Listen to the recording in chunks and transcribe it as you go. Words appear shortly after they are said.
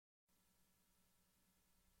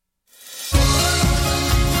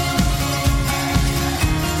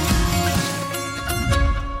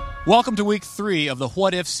Welcome to week 3 of the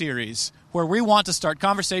What If series, where we want to start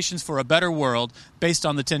conversations for a better world based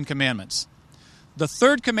on the Ten Commandments. The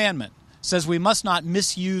third commandment says we must not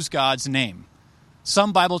misuse God's name.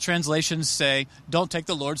 Some Bible translations say, don't take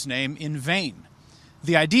the Lord's name in vain.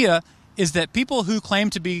 The idea is that people who claim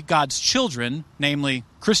to be God's children, namely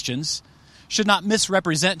Christians, should not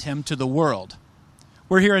misrepresent him to the world.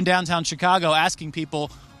 We're here in downtown Chicago asking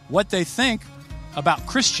people what they think about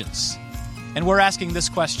Christians. And we're asking this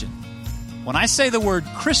question. When I say the word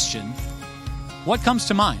Christian, what comes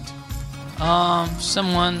to mind?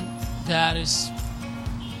 Someone that is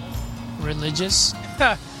religious.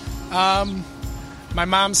 My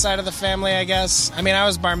mom's side of the family, I guess. I mean, I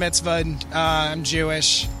was bar mitzvahed. I'm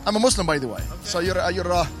Jewish. I'm a Muslim, by the way. Okay. So you're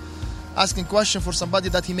asking question for somebody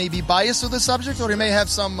that he may be biased to the subject, or he may have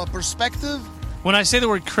some perspective. When I say the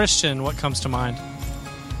word Christian, what comes to mind?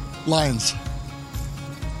 Lions.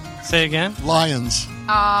 Say again? Lions.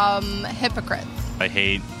 Hypocrite. I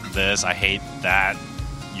hate this, I hate that.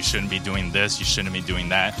 You shouldn't be doing this, you shouldn't be doing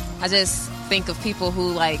that. I just think of people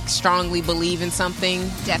who strongly believe in something.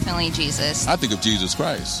 Definitely Jesus. I think of Jesus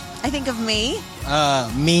Christ. I think of me.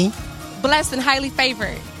 Me. Blessed and highly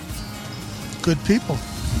favored. Good people.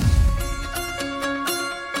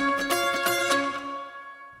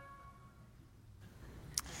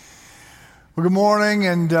 Well, good morning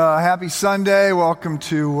and happy Sunday. Welcome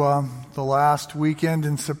to the last weekend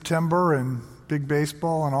in September and big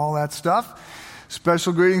baseball and all that stuff.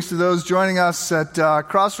 Special greetings to those joining us at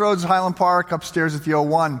Crossroads Highland Park upstairs at the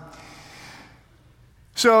O1.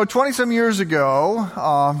 So 20-some years ago,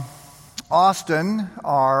 Austin,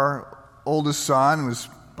 our oldest son, was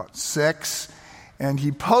about 6, and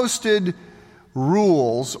he posted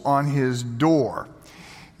rules on his door.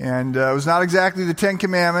 And it was not exactly the Ten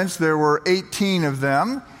Commandments. There were 18 of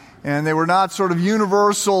them, and they were not sort of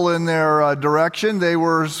universal in their direction. They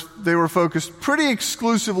were focused pretty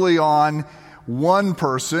exclusively on one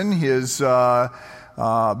person, his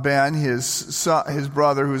Ben, his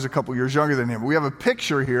brother, who's a couple years younger than him. We have a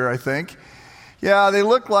picture here, I think. Yeah, they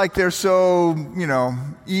look like they're so,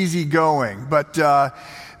 easygoing, but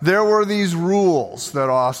there were these rules that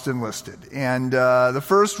Austin listed, and the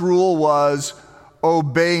first rule was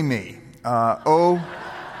obey me.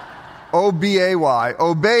 O-B-A-Y.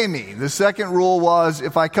 Obey me. The second rule was,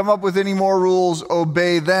 if I come up with any more rules,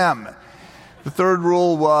 obey them. The third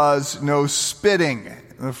rule was no spitting.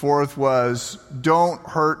 The fourth was don't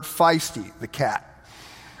hurt Feisty, the cat.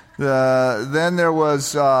 Then there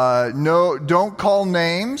was don't call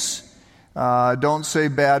names. Don't say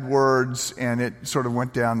bad words, and it sort of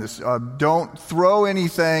went down this. Don't throw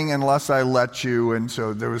anything unless I let you, and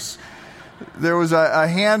so there was a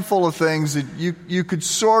handful of things that you could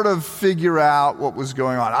sort of figure out what was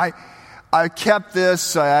going on. I kept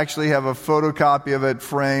this. I actually have a photocopy of it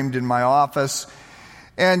framed in my office.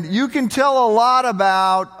 And you can tell a lot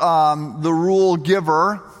about the rule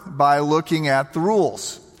giver by looking at the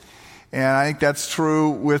rules. And I think that's true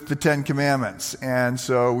with the Ten Commandments. And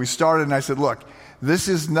so we started and I said, look, this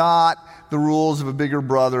is not the rules of a bigger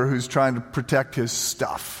brother who's trying to protect his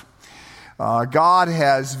stuff. God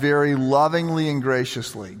has very lovingly and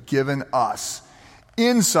graciously given us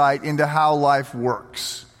insight into how life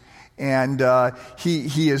works. And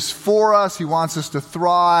he is for us. He wants us to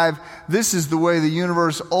thrive. This is the way the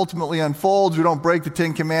universe ultimately unfolds. We don't break the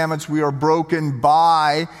Ten Commandments. We are broken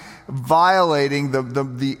by violating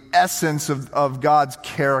the essence of God's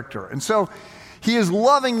character. And so he has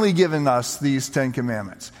lovingly given us these Ten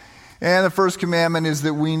Commandments. And the first commandment is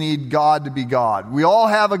that we need God to be God. We all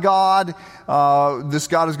have a God. This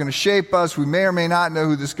God is going to shape us. We may or may not know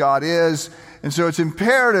who this God is. And so it's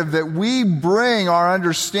imperative that we bring our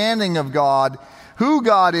understanding of God, who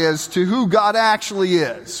God is, to who God actually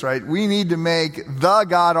is, right? We need to make the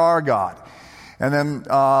God our God. And then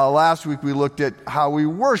last week we looked at how we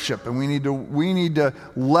worship, and we need to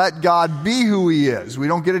let God be who he is. We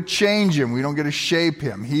don't get to change him. We don't get to shape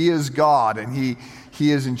him. He is God, and he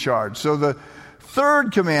is in charge. So the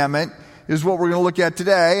third commandment is what we're going to look at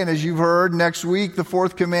today. And as you've heard, next week, the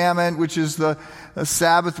fourth commandment, which is the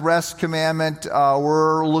Sabbath rest commandment,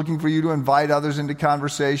 we're looking for you to invite others into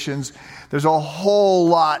conversations. There's a whole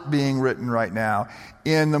lot being written right now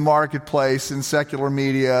in the marketplace, in secular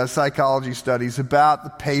media, psychology studies about the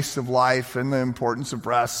pace of life and the importance of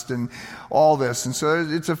rest and all this. And so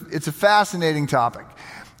it's a fascinating topic.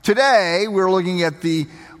 Today, we're looking at the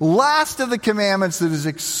last of the commandments that is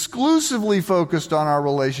exclusively focused on our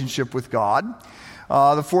relationship with God.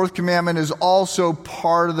 The fourth commandment is also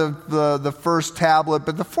part of the first tablet,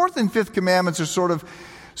 but the fourth and fifth commandments are sort of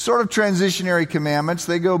transitionary commandments.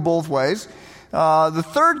 They go both ways. The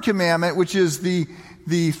third commandment, which is the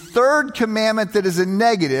the third commandment that is a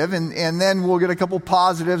negative, and then we'll get a couple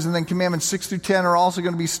positives, and then commandments 6 through 10 are also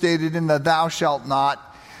going to be stated in the thou shalt not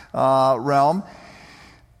realm.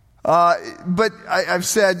 But I've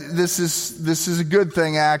said this is a good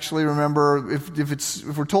thing, actually. Remember,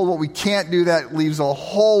 if we're told what we can't do, that leaves a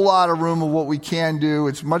whole lot of room of what we can do.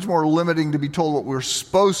 It's much more limiting to be told what we're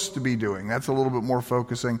supposed to be doing. That's a little bit more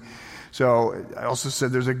focusing. So I also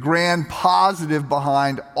said there's a grand positive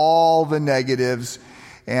behind all the negatives.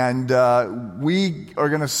 And we are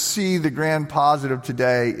going to see the grand positive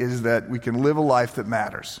today is that we can live a life that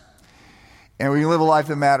matters. And we can live a life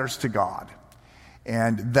that matters to God.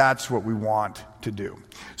 And that's what we want to do.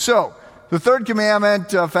 So, the third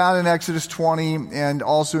commandment found in Exodus 20 and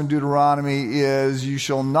also in Deuteronomy is, you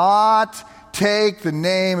shall not take the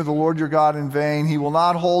name of the Lord your God in vain. He will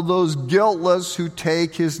not hold those guiltless who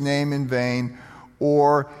take his name in vain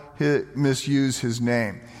or misuse his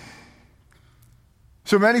name.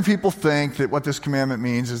 So many people think that what this commandment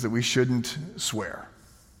means is that we shouldn't swear.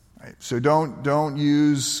 Right? So don't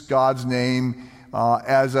use God's name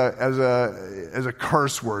as a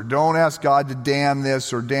curse word. Don't ask God to damn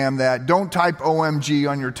this or damn that. Don't type OMG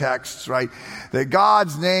on your texts, right? That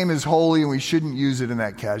God's name is holy and we shouldn't use it in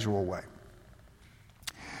that casual way.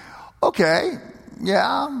 Okay,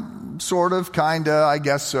 yeah, sort of, kinda, I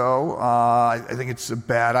guess so. I think it's a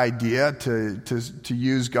bad idea to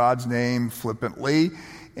use God's name flippantly,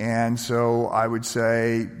 and so I would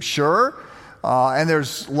say, sure. And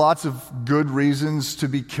there's lots of good reasons to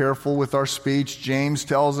be careful with our speech. James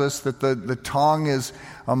tells us that the tongue is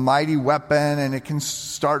a mighty weapon and it can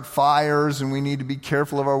start fires, and we need to be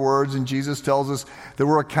careful of our words. And Jesus tells us that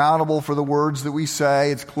we're accountable for the words that we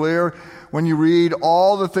say. It's clear when you read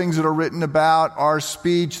all the things that are written about our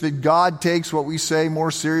speech that God takes what we say more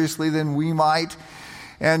seriously than we might.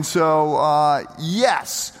 And so,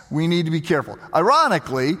 yes, we need to be careful.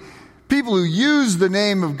 Ironically, people who use the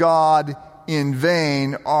name of God in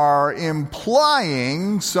vain are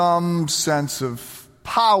implying some sense of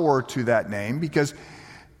power to that name, because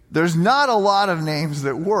there's not a lot of names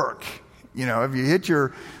that work. You know, if you hit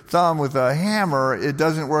your thumb with a hammer, it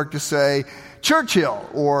doesn't work to say Churchill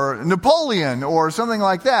or Napoleon or something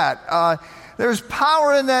like that. There's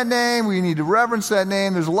power in that name. We need to reverence that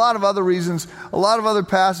name. There's a lot of other reasons, a lot of other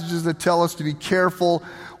passages that tell us to be careful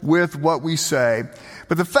with what we say.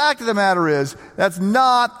 But the fact of the matter is, that's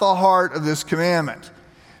not the heart of this commandment.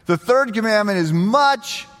 The third commandment is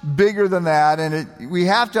much bigger than that, and we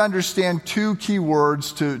have to understand two key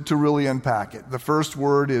words to really unpack it. The first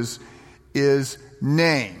word is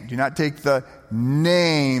name. Do not take the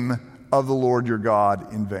name of the Lord your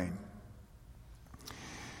God in vain.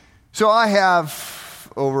 So I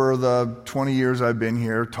have, over the 20 years I've been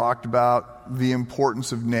here, talked about the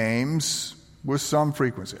importance of names with some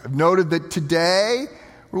frequency. I've noted that today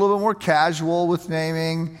we're a little bit more casual with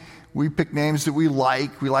naming. We pick names that we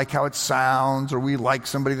like. We like how it sounds, or we like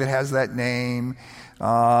somebody that has that name.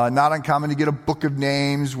 Not uncommon to get a book of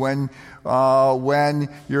names when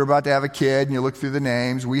you're about to have a kid and you look through the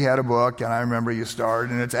names. We had a book, and I remember you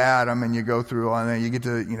start and it's Adam, and you go through, and then you get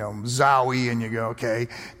to Zowie, and you go, okay,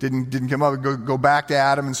 didn't come up. Go back to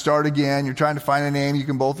Adam and start again. You're trying to find a name you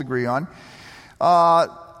can both agree on.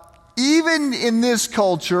 Even in this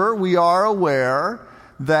culture, we are aware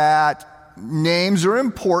that names are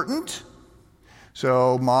important.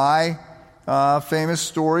 So my famous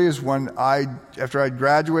story is when after I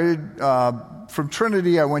graduated from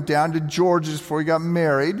Trinity, I went down to George's before we got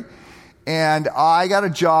married, and I got a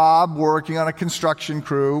job working on a construction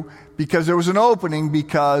crew because there was an opening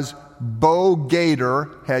because Bo Gator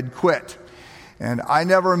had quit. And I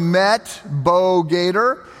never met Bo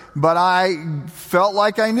Gator, but I felt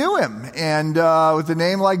like I knew him. And with a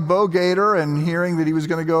name like Bo Gator and hearing that he was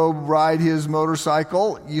going to go ride his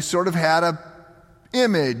motorcycle, you sort of had a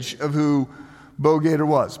image of who Bo Gator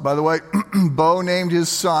was. By the way, Bo named his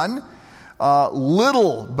son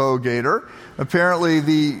Little Bo Gator. Apparently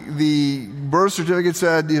the birth certificate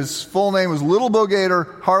said his full name was Little Bo Gator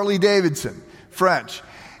Harley Davidson, French.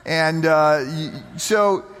 And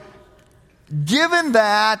so given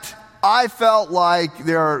that, I felt like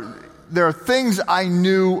there are things I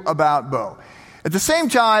knew about Bo. At the same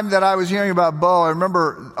time that I was hearing about Bo, I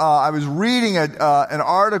remember I was reading an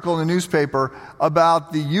article in the newspaper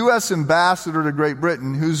about the U.S. ambassador to Great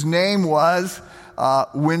Britain, whose name was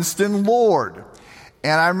Winston Lord.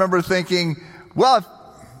 And I remember thinking, well, if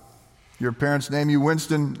your parents name you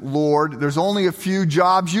Winston Lord, there's only a few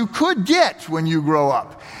jobs you could get when you grow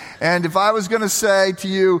up. And if I was going to say to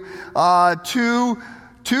you,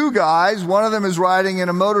 two guys. One of them is riding in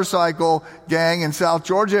a motorcycle gang in South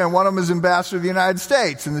Georgia, and one of them is ambassador of the United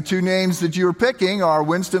States. And the two names that you're picking are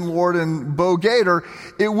Winston Lord and Bo Gator.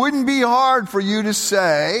 It wouldn't be hard for you to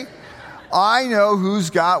say, I know who's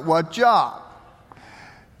got what job.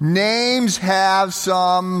 Names have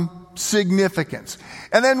some significance.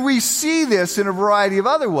 And then we see this in a variety of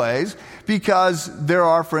other ways because there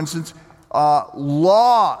are, for instance,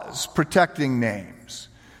 laws protecting names.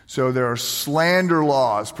 So there are slander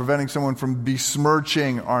laws preventing someone from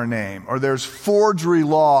besmirching our name. Or there's forgery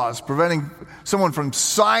laws preventing someone from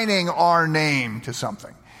signing our name to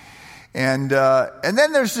something. And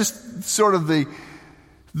then there's just sort of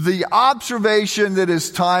the observation that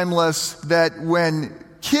is timeless that when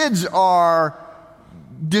kids are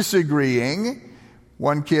disagreeing,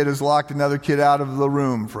 one kid has locked another kid out of the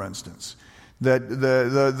room, for instance. That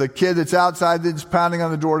the kid that's outside that's pounding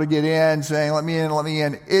on the door to get in, saying, let me in, let me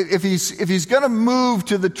in. If he's going to move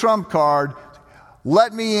to the trump card,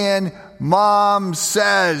 let me in, Mom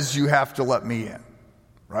says you have to let me in,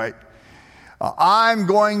 right? I'm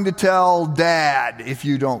going to tell Dad if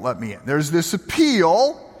you don't let me in. There's this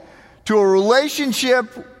appeal to a relationship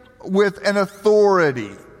with an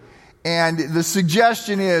authority. And the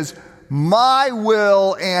suggestion is, my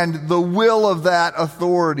will and the will of that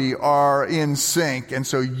authority are in sync, and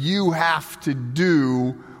so you have to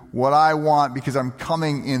do what I want because I'm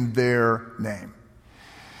coming in their name.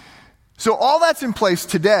 So all that's in place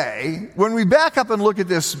today. When we back up and look at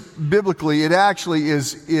this biblically, it actually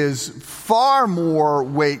is far more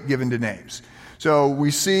weight given to names. So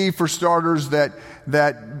we see, for starters, that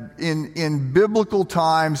in biblical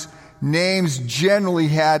times, names generally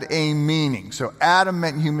had a meaning. So Adam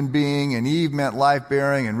meant human being, and Eve meant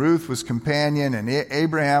life-bearing, and Ruth was companion, and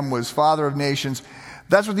Abraham was father of nations.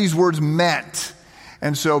 That's what these words meant.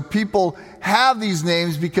 And so people have these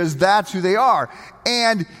names because that's who they are.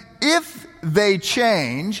 And if they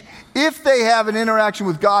change, if they have an interaction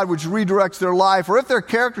with God which redirects their life, or if their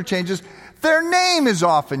character changes, their name is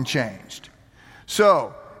often changed.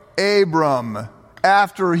 So, Abram,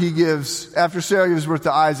 after Sarah gives birth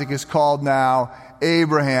to Isaac, is called now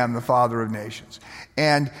Abraham, the father of nations.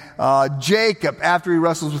 And Jacob, after he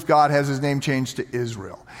wrestles with God, has his name changed to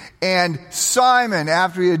Israel. And Simon,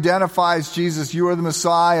 after he identifies Jesus, you are the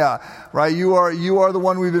Messiah, right? You are the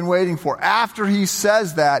one we've been waiting for. After he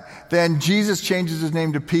says that, then Jesus changes his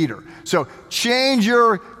name to Peter. So change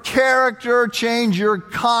your character, change your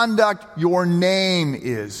conduct, your name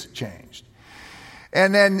is changed.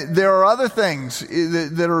 And then there are other things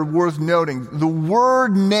that are worth noting. The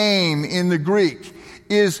word name in the Greek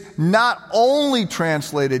is not only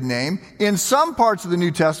translated name. In some parts of the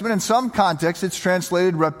New Testament, in some contexts, it's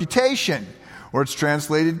translated reputation, or it's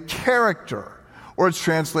translated character, or it's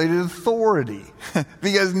translated authority,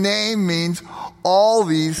 because name means all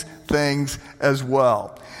these things as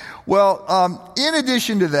well. Well, in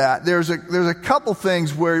addition to that, there's a couple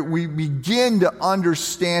things where we begin to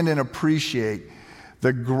understand and appreciate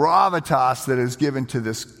the gravitas that is given to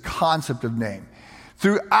this concept of name.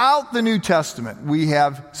 Throughout the New Testament, we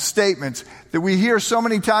have statements that we hear so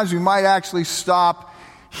many times we might actually stop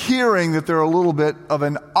hearing that they're a little bit of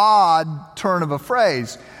an odd turn of a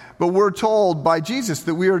phrase. But we're told by Jesus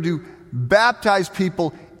that we are to baptize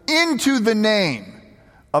people into the name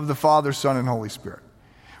of the Father, Son, and Holy Spirit.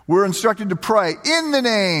 We're instructed to pray in the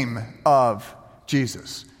name of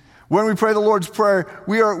Jesus. When we pray the Lord's Prayer,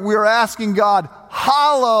 we are asking God,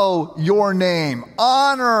 hallow your name,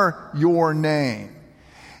 honor your name.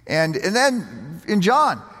 And then in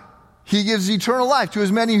John, he gives eternal life to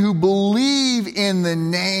as many who believe in the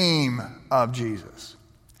name of Jesus.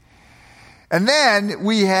 And then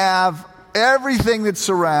we have everything that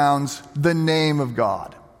surrounds the name of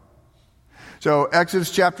God. So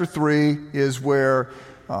Exodus chapter 3 is where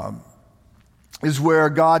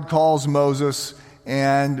God calls Moses,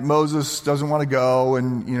 and Moses doesn't want to go,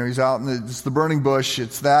 and he's out in it's the burning bush.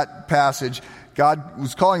 It's that passage. God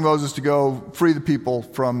was calling Moses to go free the people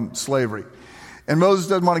from slavery. And Moses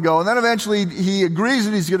doesn't want to go. And then eventually he agrees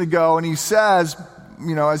that he's going to go, and he says,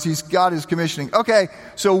 as he's got his commissioning, okay,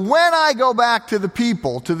 so when I go back to the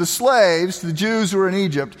people, to the slaves, to the Jews who are in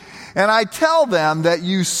Egypt, and I tell them that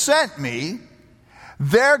you sent me,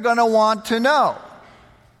 they're going to want to know,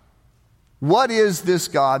 what is this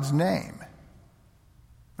God's name?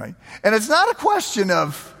 Right? And it's not a question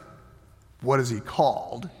of what is he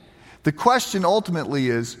called. The question ultimately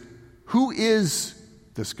is, who is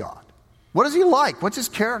this God? What is he like? What's his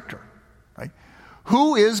character? Right?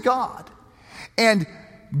 Who is God? And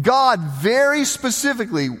God very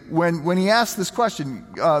specifically, when he asked this question,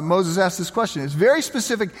 Moses asked this question, it's very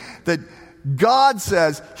specific that God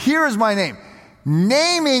says, here is my name.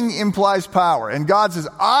 Naming implies power. And God says,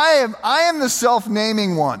 I am the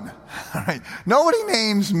self-naming one. All right? Nobody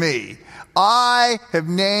names me. I have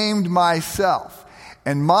named myself.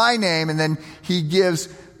 And my name, and then he gives,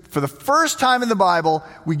 for the first time in the Bible,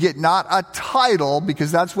 we get not a title,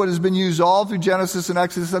 because that's what has been used all through Genesis and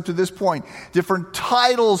Exodus up to this point. Different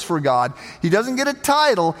titles for God. He doesn't get a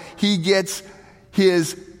title, he gets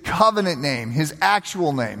his covenant name, his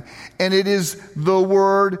actual name. And it is the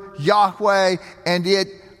word Yahweh, and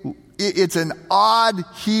it's an odd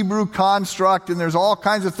Hebrew construct, and there's all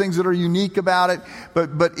kinds of things that are unique about it.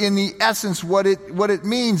 But in the essence, what it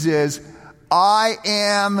means is, I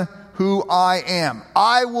am who I am.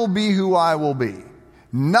 I will be who I will be,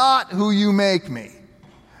 not who you make me.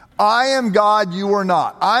 I am God, you are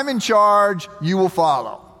not. I'm in charge, you will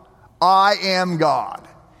follow. I am God.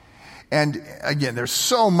 And again, there's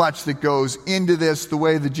so much that goes into this, the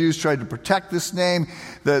way the Jews tried to protect this name,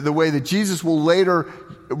 the way that Jesus will later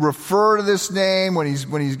refer to this name when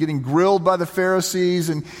he's getting grilled by the Pharisees,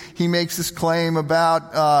 and he makes this claim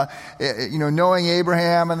about knowing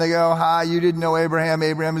Abraham, and they go, "Hi, you didn't know Abraham.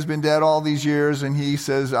 Abraham has been dead all these years." And he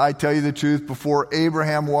says, "I tell you the truth, before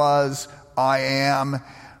Abraham was, I am."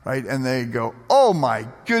 Right? And they go, "Oh my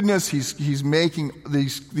goodness, he's making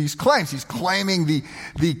these claims. He's claiming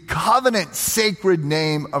the covenant sacred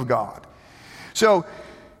name of God." So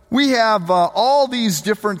we have all these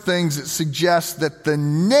different things that suggest that the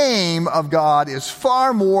name of God is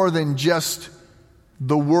far more than just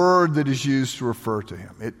the word that is used to refer to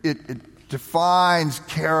him. It defines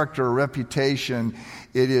character, reputation.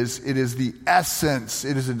 It is the essence.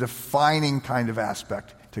 It is a defining kind of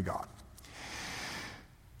aspect to God.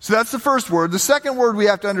 So that's the first word. The second word we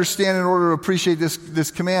have to understand in order to appreciate this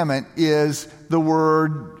commandment is the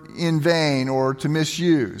word in vain, or to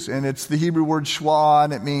misuse. And it's the Hebrew word shwa,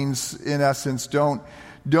 and it means, in essence, don't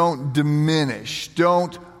diminish,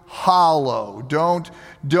 don't hollow,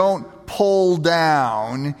 don't pull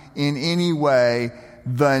down in any way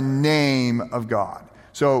the name of God.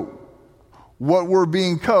 So what we're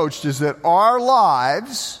being coached is that our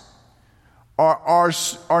lives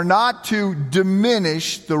are not to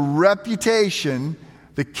diminish the reputation,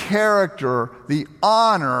 the character, the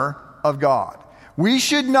honor of God. We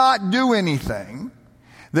should not do anything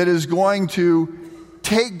that is going to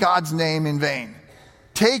take God's name in vain.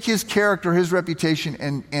 Take his character, his reputation,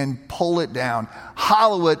 and pull it down.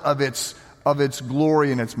 Hollow it of its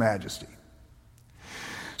glory and its majesty.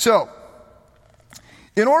 So,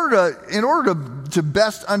 in order to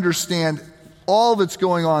best understand all that's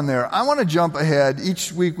going on there, I want to jump ahead.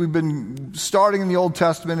 Each week we've been starting in the Old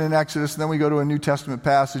Testament in Exodus, and then we go to a New Testament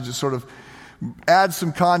passage to sort of add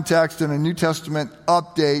some context and a New Testament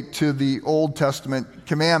update to the Old Testament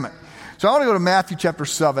commandment. So I want to go to Matthew chapter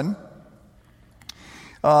 7,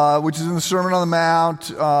 which is in the Sermon on the Mount,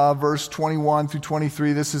 verse 21 through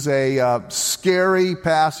 23. This is a scary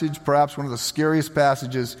passage, perhaps one of the scariest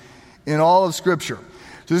passages in all of Scripture.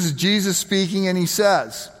 So this is Jesus speaking, and he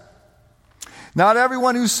says, "Not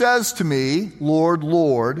everyone who says to me, 'Lord,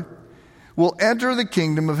 Lord,' will enter the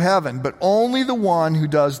kingdom of heaven, but only the one who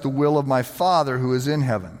does the will of my Father who is in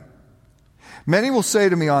heaven. Many will say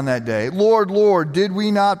to me on that day, 'Lord, Lord, did we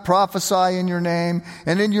not prophesy in your name,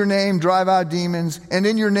 and in your name drive out demons, and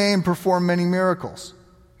in your name perform many miracles?'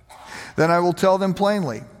 Then I will tell them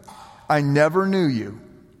plainly, 'I never knew you.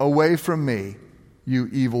 Away from me, you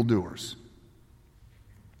evildoers.'"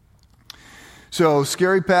 So,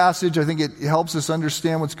 scary passage. I think it helps us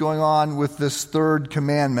understand what's going on with this third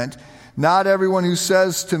commandment. Not everyone who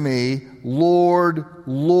says to me, 'Lord,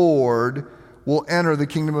 Lord,' will enter the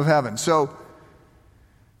kingdom of heaven. So,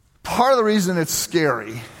 part of the reason it's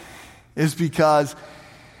scary is because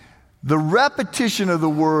the repetition of the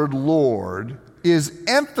word Lord is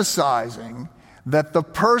emphasizing that the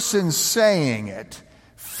person saying it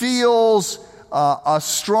feels a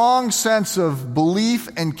strong sense of belief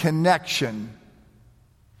and connection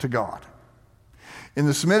to God. In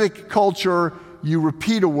the Semitic culture, you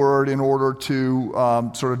repeat a word in order to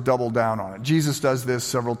sort of double down on it. Jesus does this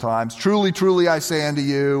several times. "Truly, truly, I say unto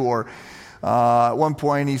you," or at one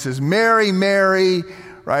point he says, "Mary, Mary,"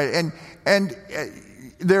 right? And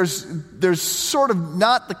there's sort of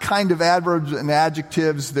not the kind of adverbs and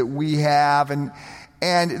adjectives that we have, and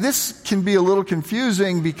this can be a little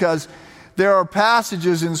confusing because there are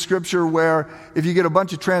passages in Scripture where if you get a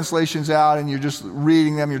bunch of translations out and you're just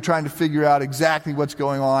reading them, you're trying to figure out exactly what's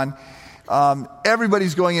going on,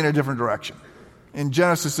 everybody's going in a different direction. In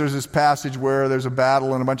Genesis, there's this passage where there's a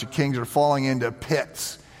battle and a bunch of kings are falling into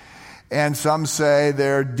pits. And some say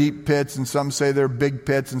they're deep pits, and some say they're big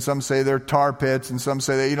pits, and some say they're tar pits, and some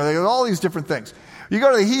say they got all these different things. You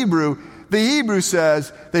go to the Hebrew, The Hebrew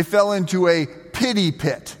says they fell into a pity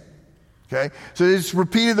pit. Okay? So they just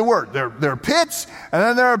repeated the word. There are pits, and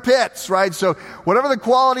then there are pits, right? So whatever the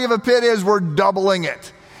quality of a pit is, we're doubling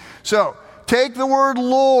it. So take the word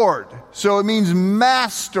Lord. So it means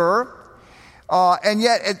master. And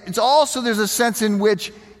yet it's also, there's a sense in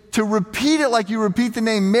which to repeat it like you repeat the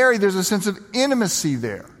name Mary, there's a sense of intimacy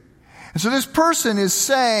there. And so this person is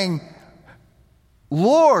saying,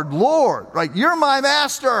 Lord, Lord, right? You're my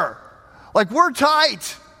master. Like, we're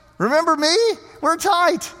tight. Remember me? We're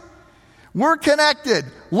tight. We're connected.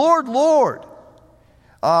 Lord, Lord.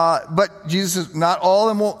 But Jesus says, not all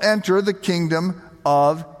of them will enter the kingdom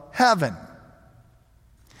of heaven,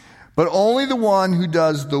 but only the one who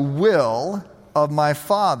does the will of my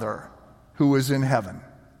Father who is in heaven.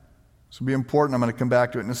 This will be important. I'm going to come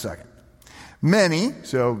back to it in a second. Many,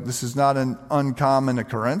 so this is not an uncommon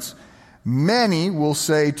occurrence, many will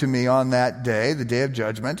say to me on that day, the day of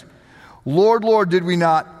judgment, Lord, Lord, did we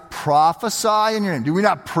not prophesy in your name? Did we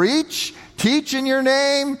not preach, teach in your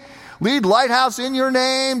name, lead Lighthouse in your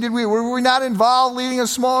name? Were we not involved leading a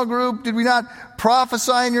small group? Did we not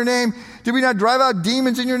prophesy in your name? Did we not drive out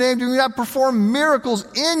demons in your name? Did we not perform miracles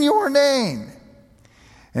in your name?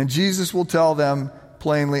 And Jesus will tell them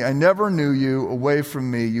plainly, I never knew you. Away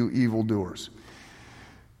from me, you evildoers.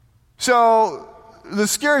 So the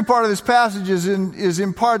scary part of this passage is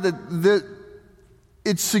in part that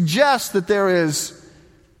it suggests that there is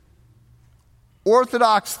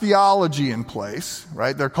orthodox theology in place,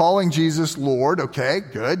 right? They're calling Jesus Lord. Okay,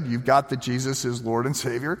 good. You've got that Jesus is Lord and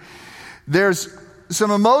Savior. There's some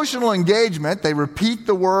emotional engagement. They repeat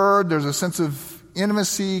the word. There's a sense of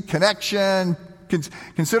intimacy, connection.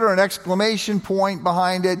 Consider an exclamation point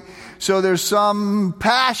behind it. So there's some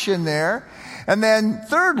passion there. And then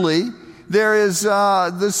thirdly, there is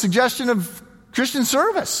the suggestion of Christian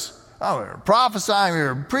service. Oh, we were prophesying, we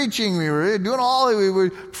were preaching, we were doing we were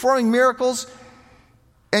performing miracles.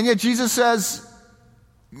 And yet Jesus says,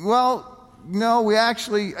 well, no,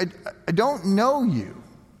 I don't know you.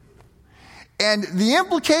 And the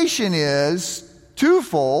implication is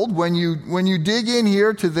twofold. When you dig in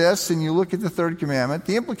here to this and you look at the third commandment,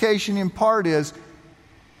 the implication in part is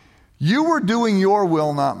you were doing your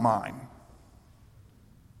will, not mine.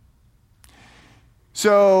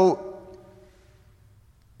 So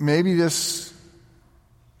maybe this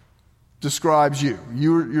describes you.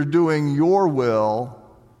 You're doing your will,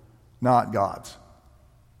 not God's.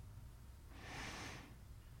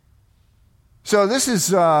 So this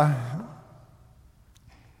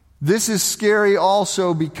is scary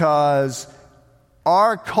also because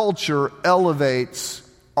our culture elevates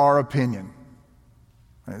our opinion.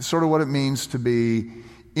 It's sort of what it means to be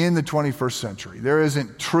in the 21st century. There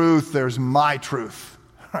isn't truth, there's my truth.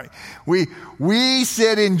 Right? We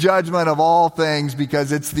sit in judgment of all things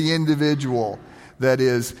because it's the individual that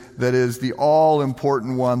is the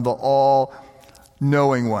all-important one, the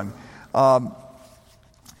all-knowing one. I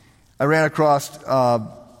ran across,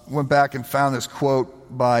 went back and found this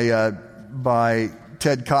quote by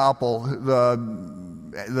Ted Koppel,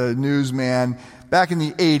 the newsman, back in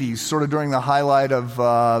the 80s, sort of during the highlight of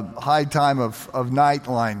high time of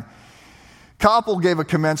Nightline. Koppel gave a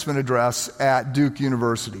commencement address at Duke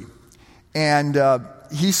University. And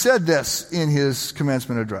he said this in his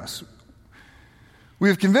commencement address. We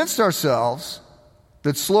have convinced ourselves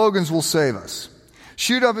that slogans will save us.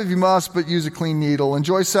 Shoot up if you must, but use a clean needle.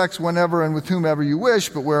 Enjoy sex whenever and with whomever you wish,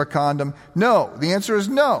 but wear a condom. No. The answer is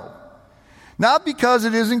no. Not because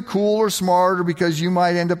it isn't cool or smart or because you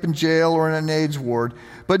might end up in jail or in an AIDS ward,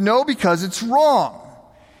 but no, because it's wrong.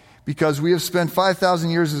 Because we have spent 5,000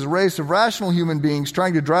 years as a race of rational human beings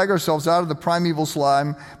trying to drag ourselves out of the primeval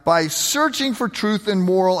slime by searching for truth and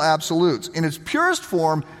moral absolutes. In its purest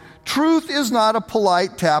form, truth is not a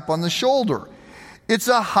polite tap on the shoulder. It's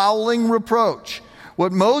a howling reproach.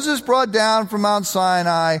 What Moses brought down from Mount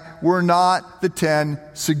Sinai were not the 10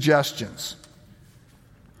 suggestions.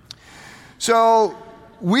 So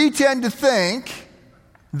we tend to think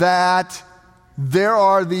that there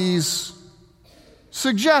are these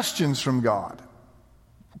suggestions from God.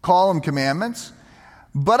 Call them commandments.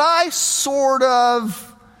 But I sort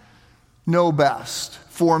of know best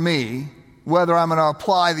for me whether I'm going to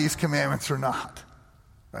apply these commandments or not.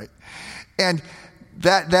 Right? And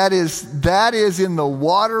that is in the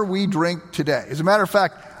water we drink today. As a matter of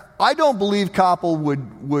fact, I don't believe Koppel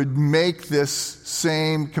would make this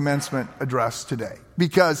same commencement address today.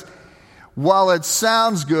 Because while it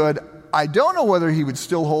sounds good, I don't know whether he would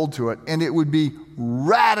still hold to it, and it would be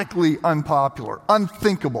radically unpopular,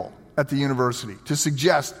 unthinkable at the university to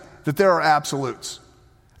suggest that there are absolutes.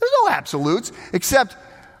 There's no absolutes, except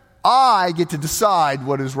I get to decide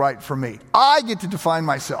what is right for me. I get to define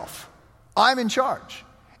myself. I'm in charge.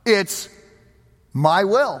 It's my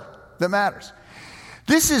will that matters.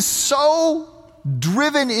 This is so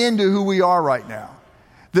driven into who we are right now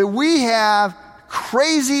that we have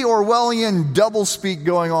crazy Orwellian doublespeak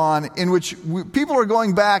going on in which people are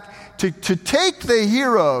going back to take the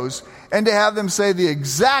heroes and to have them say the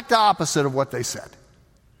exact opposite of what they said.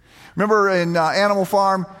 Remember in Animal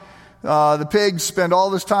Farm, the pigs spend all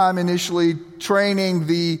this time initially training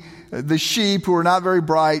the sheep who are not very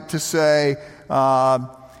bright to say,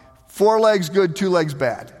 4 legs good, 2 legs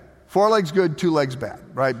bad. 4 legs good, 2 legs bad,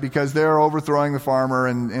 right? Because they're overthrowing the farmer,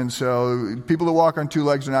 and so people that walk on 2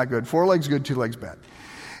 legs are not good. 4 legs good, 2 legs bad.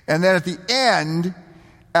 And then at the end,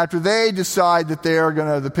 after they decide that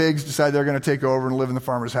the pigs decide they're going to take over and live in the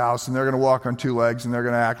farmer's house, and they're going to walk on 2 legs, and they're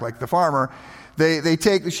going to act like the farmer, they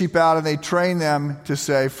take the sheep out and they train them to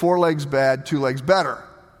say 4 legs bad, 2 legs better.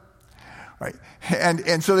 Right?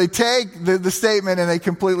 And so they take the statement and they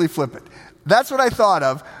completely flip it. That's what I thought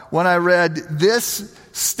of when I read this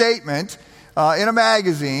statement in a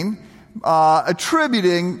magazine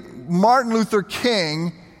attributing Martin Luther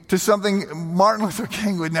King to something Martin Luther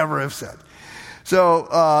King would never have said. So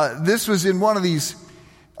this was in one of these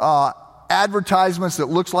advertisements that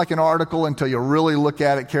looks like an article until you really look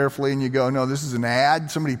at it carefully and you go, no, this is an ad.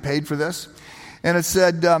 Somebody paid for this. And it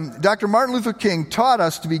said, Dr. Martin Luther King taught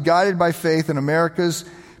us to be guided by faith in America's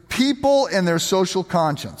people and their social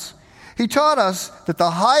conscience. He taught us that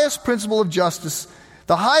the highest principles of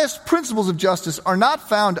justice are not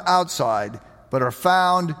found outside, but are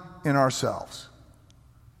found in ourselves.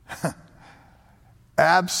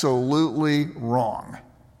 Absolutely wrong,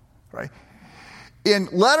 right? In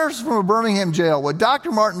Letters from a Birmingham Jail, what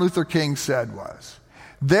Dr. Martin Luther King said was,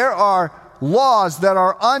 there are laws that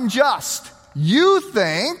are unjust. You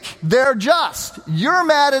think they're just. You're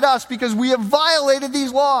mad at us because we have violated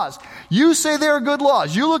these laws. You say they're good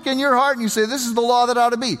laws. You look in your heart and you say, this is the law that ought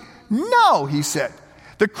to be. No, he said.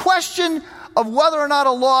 The question of whether or not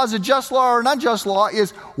a law is a just law or an unjust law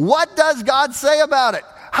is, what does God say about it?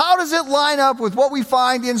 How does it line up with what we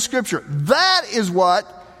find in Scripture? That is what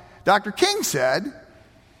Dr. King said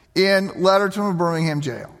in Letters from a Birmingham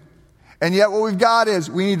Jail. And yet what we've got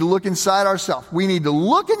is we need to look inside ourselves. We need to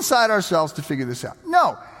look inside ourselves to figure this out.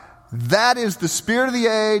 No, that is the spirit of the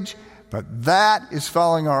age, but that is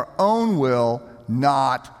following our own will,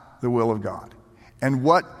 not the will of God. And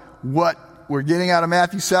what we're getting out of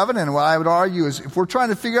Matthew 7, and what I would argue is if we're trying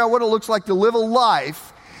to figure out what it looks like to live a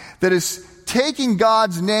life that is taking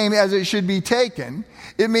God's name as it should be taken,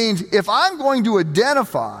 it means if I'm going to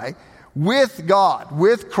identify with God,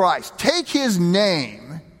 with Christ, take His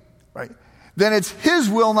name, right, then it's His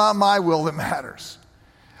will, not my will, that matters.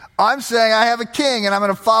 I'm saying I have a king and I'm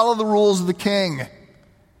going to follow the rules of the king.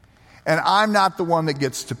 And I'm not the one that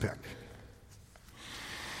gets to pick.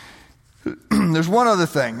 There's one other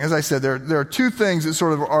thing. As I said, there are two things that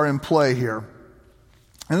sort of are in play here.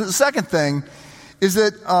 And the second thing is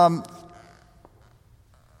that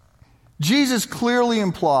Jesus clearly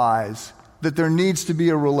implies that there needs to be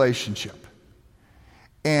a relationship.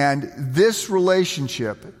 And this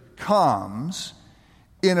relationship comes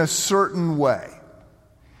in a certain way.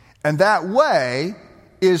 And that way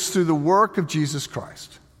is through the work of Jesus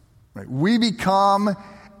Christ. Right? We become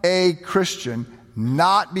a Christian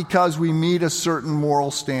not because we meet a certain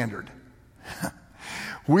moral standard.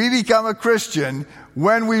 We become a Christian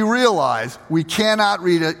when we realize we cannot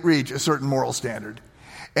reach a certain moral standard.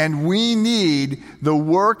 And we need the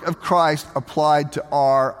work of Christ applied to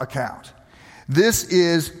our account. This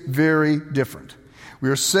is very different. We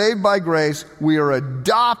are saved by grace. We are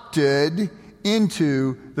adopted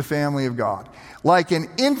into the family of God. Like an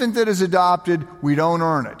infant that is adopted, we don't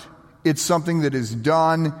earn it. It's something that is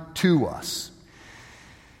done to us.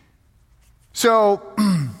 So,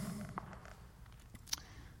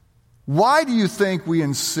 why do you think we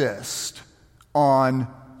insist on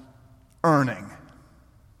earning?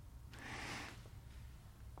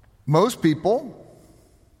 Most people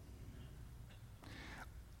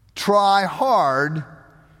try hard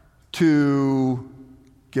to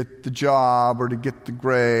get the job or to get the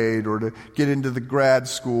grade or to get into the grad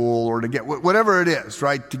school or to get whatever it is,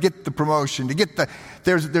 right? To get the promotion, to get the...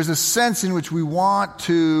 There's a sense in which we want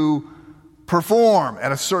to perform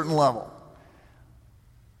at a certain level.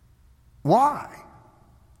 Why?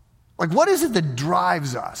 Like, what is it that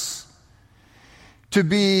drives us to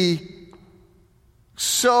be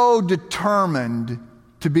so determined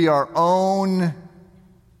to be our own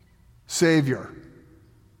Savior?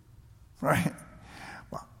 Right?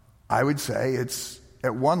 Well, I would say it's,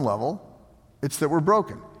 at one level, it's that we're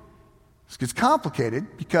broken. This gets complicated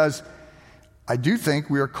because I do think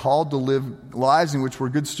we are called to live lives in which we're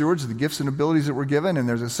good stewards of the gifts and abilities that we're given, and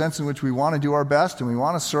there's a sense in which we want to do our best and we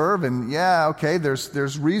want to serve, and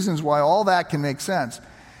there's reasons why all that can make sense.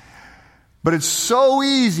 But it's so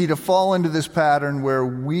easy to fall into this pattern where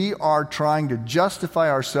we are trying to justify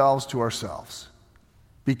ourselves to ourselves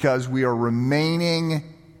because we are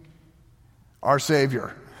remaining our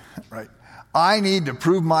Savior, right? I need to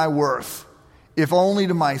prove my worth, if only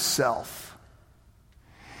to myself.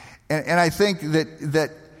 And I think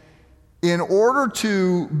that in order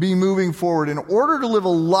to be moving forward, in order to live a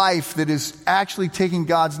life that is actually taking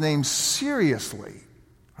God's name seriously,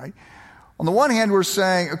 right? On the one hand, we're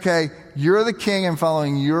saying, okay, you're the king and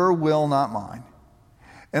following your will, not mine.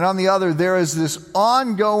 And on the other, there is this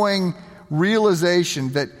ongoing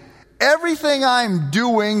realization that everything I'm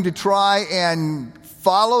doing to try and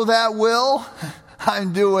follow that will,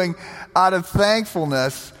 I'm doing out of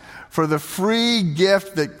thankfulness for the free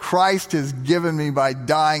gift that Christ has given me by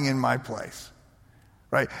dying in my place.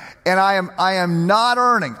 Right? And I am not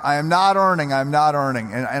earning. And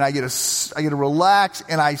I get to relax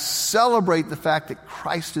and I celebrate the fact that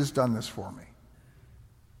Christ has done this for me.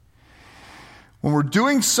 When we're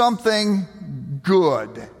doing something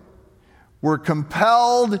good, we're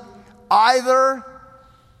compelled either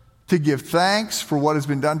to give thanks for what has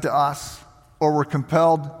been done to us, or we're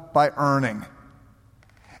compelled by earning.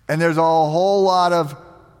 And there's a whole lot of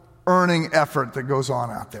earning effort that goes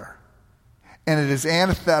on out there. And it is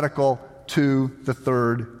antithetical to the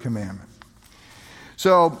third commandment.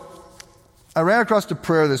 So I ran across a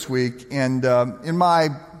prayer this week, and in my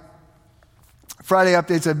Friday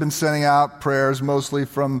updates I've been sending out prayers mostly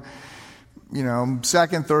from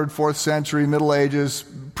 2nd, 3rd, 4th century, Middle Ages,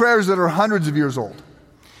 prayers that are hundreds of years old.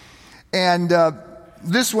 And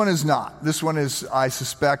this one is not. This one is, I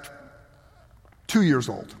suspect, 2 years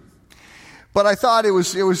old. But I thought it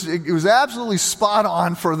was absolutely spot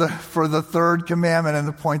on for the third commandment and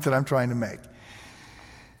the point that I'm trying to make.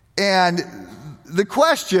 And the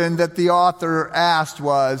question that the author asked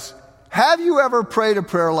was, have you ever prayed a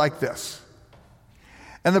prayer like this?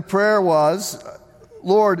 And the prayer was,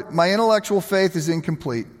 Lord, my intellectual faith is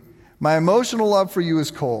incomplete. My emotional love for you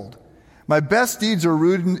is cold. My best deeds are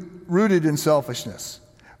rooted in selfishness.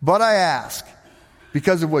 But I ask,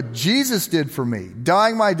 because of what Jesus did for me,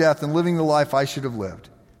 dying my death and living the life I should have lived,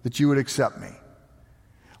 that you would accept me.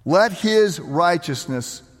 Let his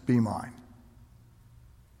righteousness be mine.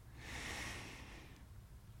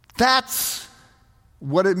 That's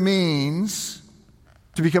what it means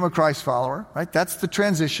to become a Christ follower, right? That's the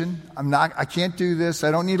transition. I can't do this.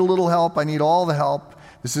 I don't need a little help. I need all the help.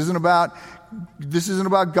 This isn't about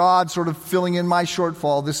God sort of filling in my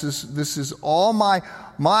shortfall. This is all my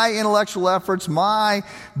intellectual efforts, my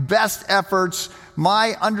best efforts,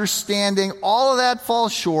 my understanding. All of that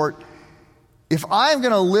falls short. If I'm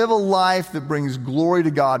going to live a life that brings glory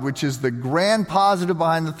to God, which is the grand positive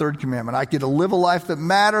behind the third commandment, I get to live a life that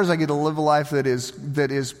matters. I get to live a life that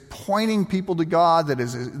is pointing people to God, that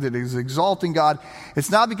is exalting God. It's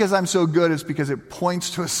not because I'm so good. It's because it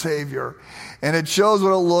points to a Savior, and it shows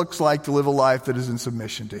what it looks like to live a life that is in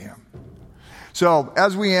submission to Him. So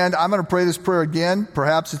as we end, I'm going to pray this prayer again.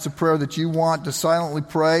 Perhaps it's a prayer that you want to silently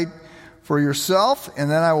pray for yourself, and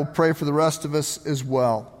then I will pray for the rest of us as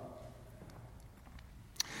well.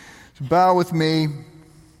 Bow with me.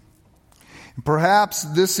 Perhaps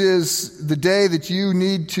this is the day that you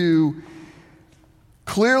need to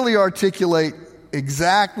clearly articulate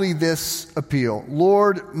exactly this appeal.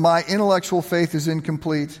 Lord, my intellectual faith is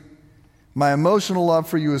incomplete. My emotional love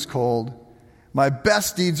for you is cold. My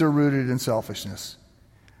best deeds are rooted in selfishness.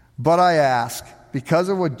 But I ask, because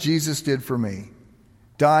of what Jesus did for me,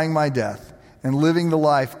 dying my death and living the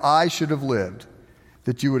life I should have lived,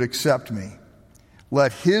 that you would accept me.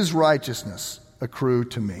 Let his righteousness accrue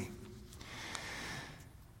to me.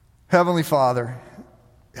 Heavenly Father,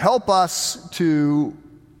 help us to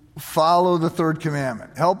follow the third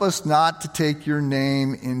commandment. Help us not to take your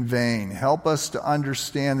name in vain. Help us to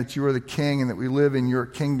understand that you are the king and that we live in your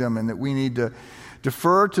kingdom and that we need to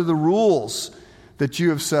defer to the rules that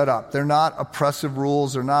you have set up. They're not oppressive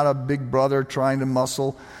rules. They're not a big brother trying to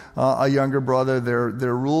muscle a younger brother.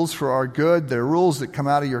 They're rules for our good. They're rules that come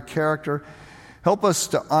out of your character. Help us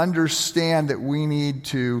to understand that we need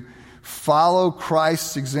to follow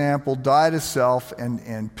Christ's example, die to self,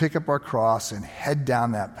 and pick up our cross and head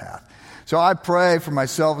down that path. So I pray for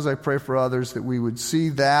myself as I pray for others that we would see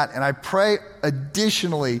that. And I pray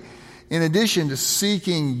additionally, in addition to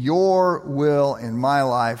seeking your will in my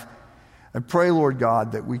life, I pray, Lord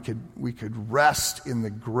God, that we could rest in the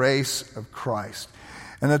grace of Christ.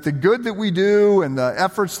 And that the good that we do and the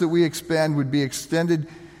efforts that we expend would be expended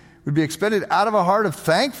out of a heart of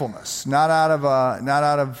thankfulness, not out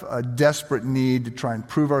of a desperate need to try and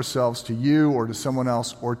prove ourselves to you or to someone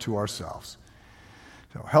else or to ourselves.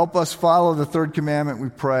 So help us follow the third commandment, we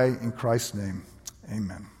pray, in Christ's name.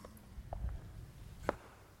 Amen.